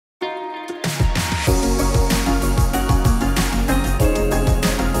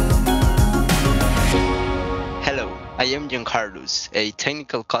I am Giancarlos, a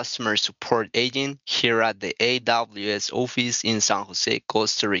technical customer support agent here at the AWS office in San Jose,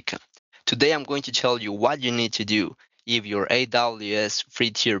 Costa Rica. Today I'm going to tell you what you need to do if your AWS free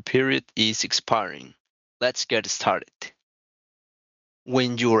tier period is expiring. Let's get started.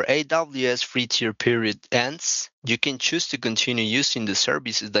 When your AWS free tier period ends, you can choose to continue using the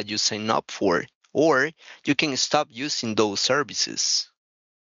services that you sign up for, or you can stop using those services.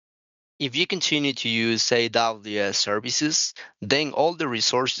 If you continue to use AWS services, then all the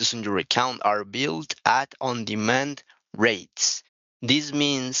resources on your account are billed at on-demand rates. This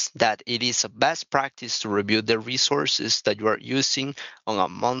means that it is a best practice to review the resources that you are using on a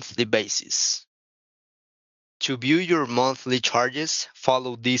monthly basis. To view your monthly charges,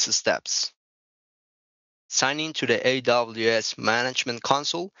 follow these steps. Sign into the AWS Management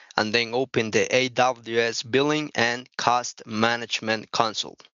Console and then open the AWS Billing and Cost Management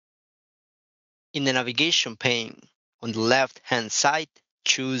Console. In the navigation pane, on the left-hand side,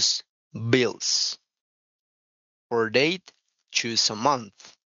 choose Bills. For date, choose a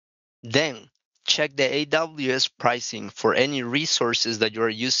month. Then, check the AWS pricing for any resources that you are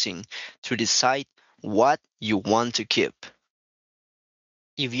using to decide what you want to keep.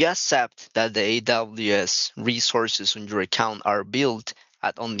 If you accept that the AWS resources on your account are billed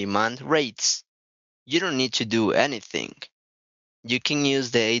at on-demand rates, you don't need to do anything. You can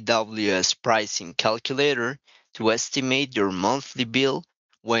use the AWS pricing calculator to estimate your monthly bill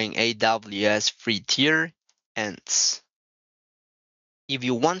when AWS free tier ends. If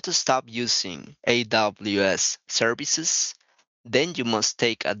you want to stop using AWS services, then you must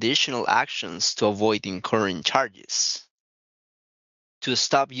take additional actions to avoid incurring charges. To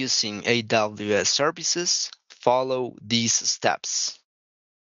stop using AWS services, follow these steps.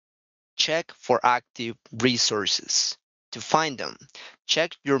 Check for active resources. To find them,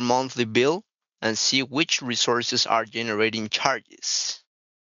 check your monthly bill and see which resources are generating charges.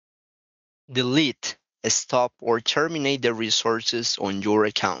 Delete, stop, or terminate the resources on your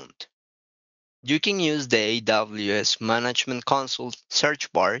account. You can use the AWS Management Console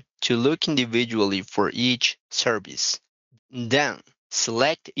search bar to look individually for each service. Then,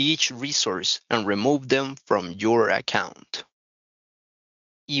 select each resource and remove them from your account.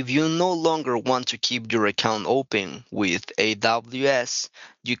 If you no longer want to keep your account open with AWS,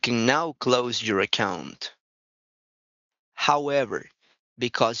 you can now close your account. However,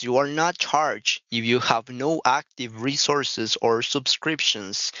 because you are not charged if you have no active resources or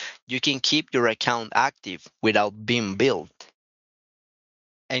subscriptions, you can keep your account active without being billed.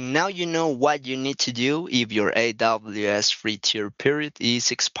 And now you know what you need to do if your AWS free tier period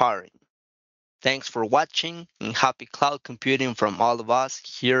is expiring. Thanks for watching and happy cloud computing from all of us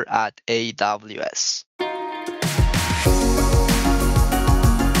here at AWS.